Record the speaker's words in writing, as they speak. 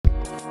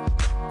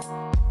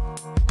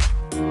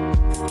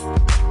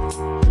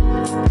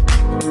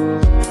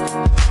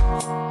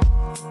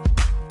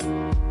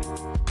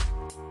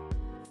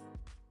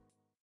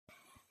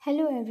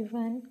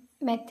everyone,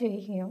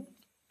 Maitri here,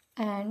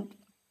 and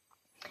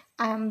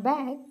I am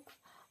back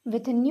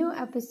with a new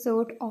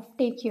episode of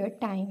Take Your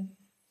Time.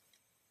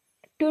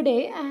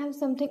 Today, I have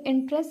something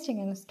interesting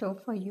in store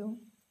for you.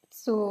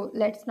 So,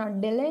 let's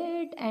not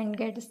delay it and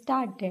get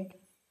started.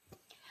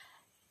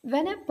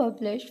 When I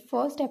published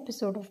first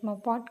episode of my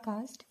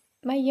podcast,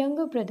 my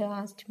younger brother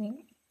asked me,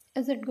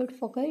 "Is it good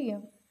for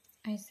career?"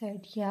 I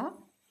said, "Yeah."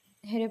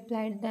 He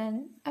replied,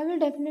 "Then I will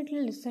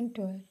definitely listen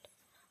to it."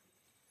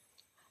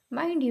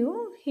 Mind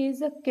you, he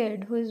is a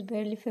kid who is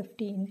barely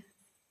 15.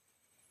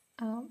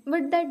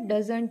 But that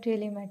doesn't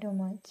really matter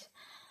much.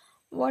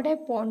 What I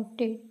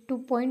wanted to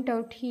point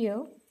out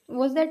here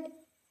was that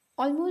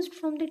almost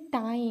from the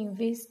time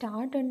we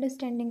start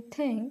understanding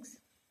things,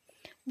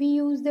 we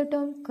use the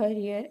term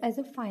career as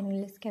a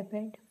final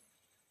escapade.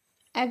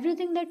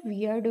 Everything that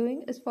we are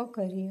doing is for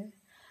career.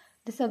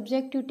 The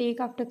subject you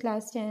take after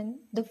class 10,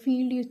 the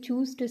field you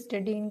choose to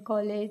study in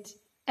college,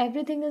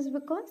 everything is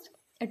because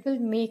it will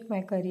make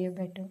my career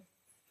better.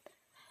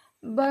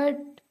 But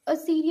a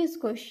serious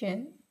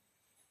question,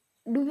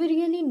 do we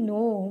really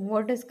know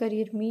what does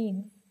career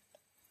mean?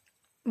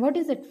 What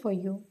is it for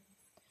you?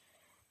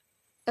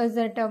 Is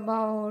it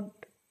about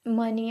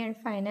money and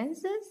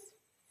finances?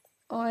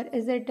 Or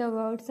is it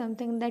about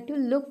something that you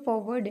look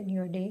forward in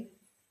your day?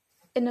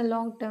 In a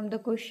long term, the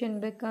question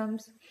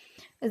becomes,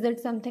 is it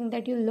something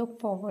that you look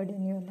forward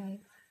in your life?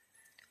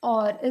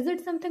 Or is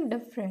it something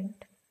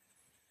different?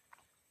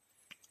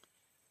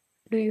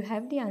 Do you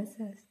have the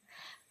answers?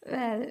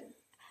 Well,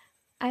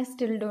 I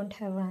still don't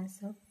have an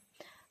answer.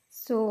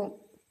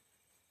 So,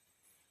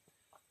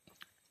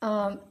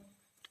 um,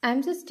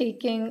 I'm just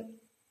taking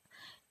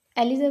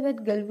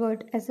Elizabeth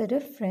Gilbert as a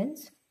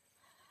reference.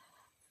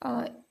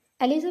 Uh,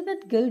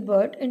 Elizabeth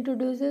Gilbert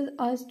introduces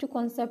us to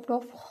concept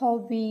of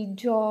hobby,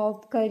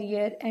 job,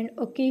 career, and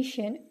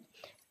occasion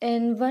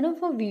in one of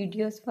her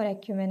videos for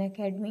Acumen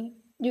Academy.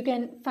 You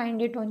can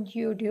find it on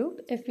YouTube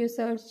if you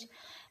search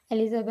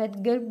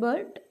Elizabeth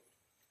Gilbert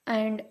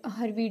and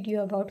her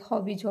video about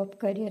hobby, job,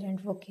 career,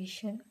 and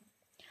vocation.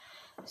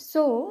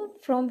 So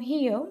from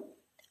here,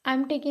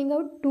 I'm taking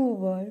out two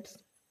words,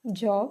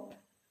 job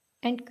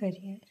and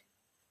career.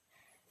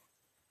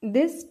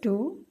 These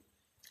two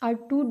are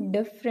two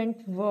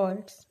different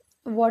words.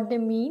 What they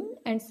mean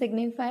and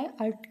signify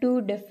are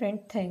two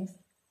different things.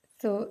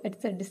 So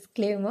it's a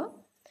disclaimer.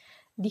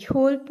 The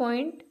whole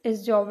point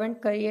is job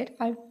and career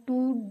are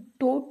two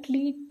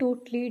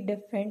totally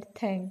different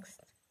things.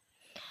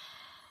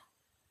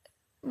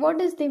 What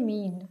does they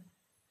mean?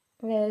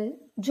 Well,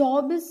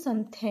 job is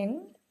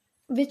something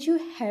which you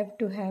have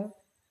to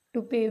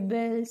pay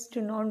bills,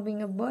 to not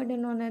being a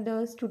burden on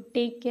others, to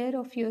take care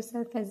of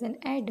yourself as an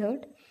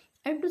adult,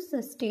 and to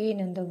sustain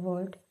in the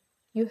world.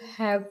 You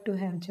have to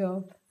have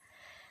job.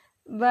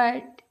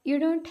 But you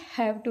don't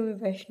have to be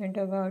passionate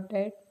about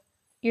it.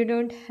 You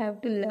don't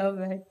have to love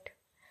it.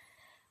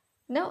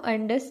 Now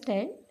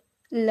understand,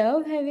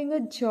 love having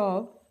a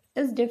job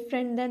is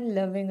different than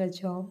loving a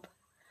job.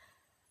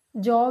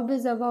 Job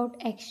is about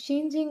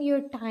exchanging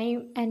your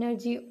time,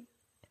 energy,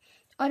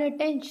 or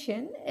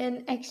attention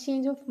in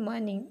exchange of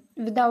money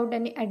without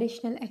any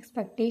additional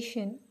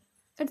expectation.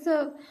 It's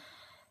a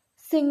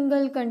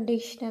single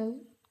conditional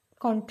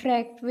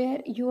contract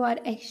where you are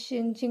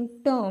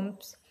exchanging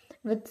terms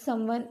with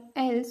someone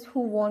else who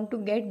want to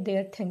get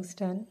their things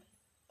done.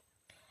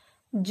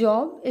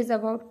 Job is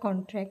about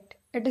contract.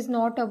 It is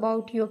not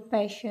about your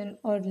passion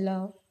or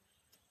love.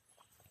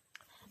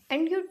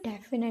 And you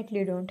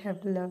definitely don't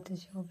have to love the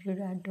job you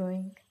are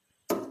doing.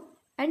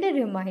 And a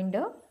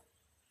reminder,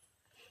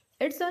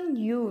 it's on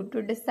you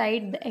to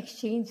decide the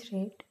exchange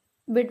rate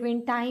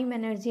between time,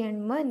 energy,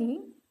 and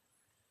money.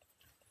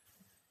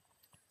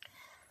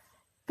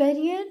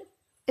 Career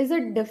is a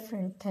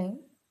different thing.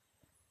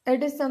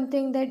 It is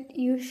something that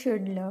you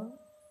should love.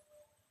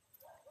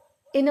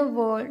 In a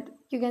word,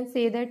 you can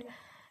say that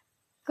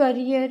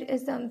career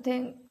is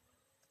something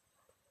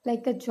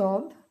like a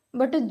job,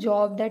 but a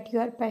job that you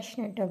are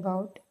passionate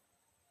about.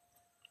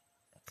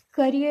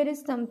 Career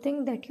is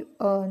something that you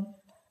earn.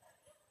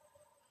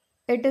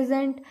 It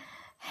isn't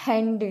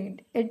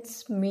handed,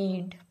 it's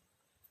made.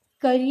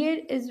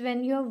 Career is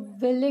when you're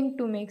willing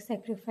to make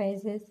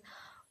sacrifices,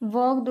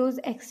 work those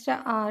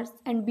extra hours,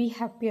 and be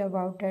happy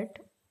about it,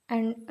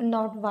 and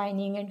not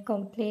whining and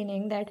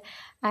complaining that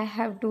I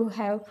have to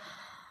have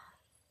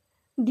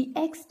the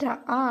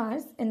extra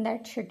hours in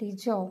that shitty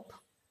job.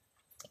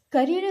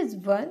 Career is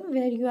one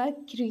where you are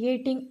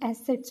creating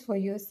assets for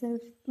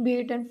yourself, be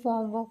it in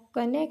form of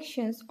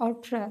connections or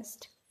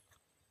trust.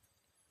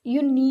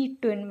 You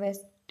need to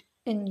invest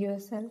in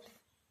yourself.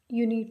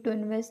 You need to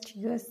invest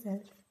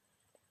yourself.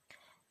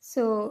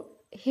 So,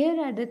 here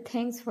are the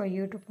things for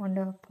you to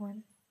ponder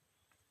upon.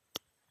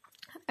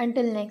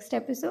 Until next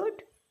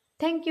episode,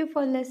 thank you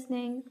for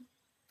listening.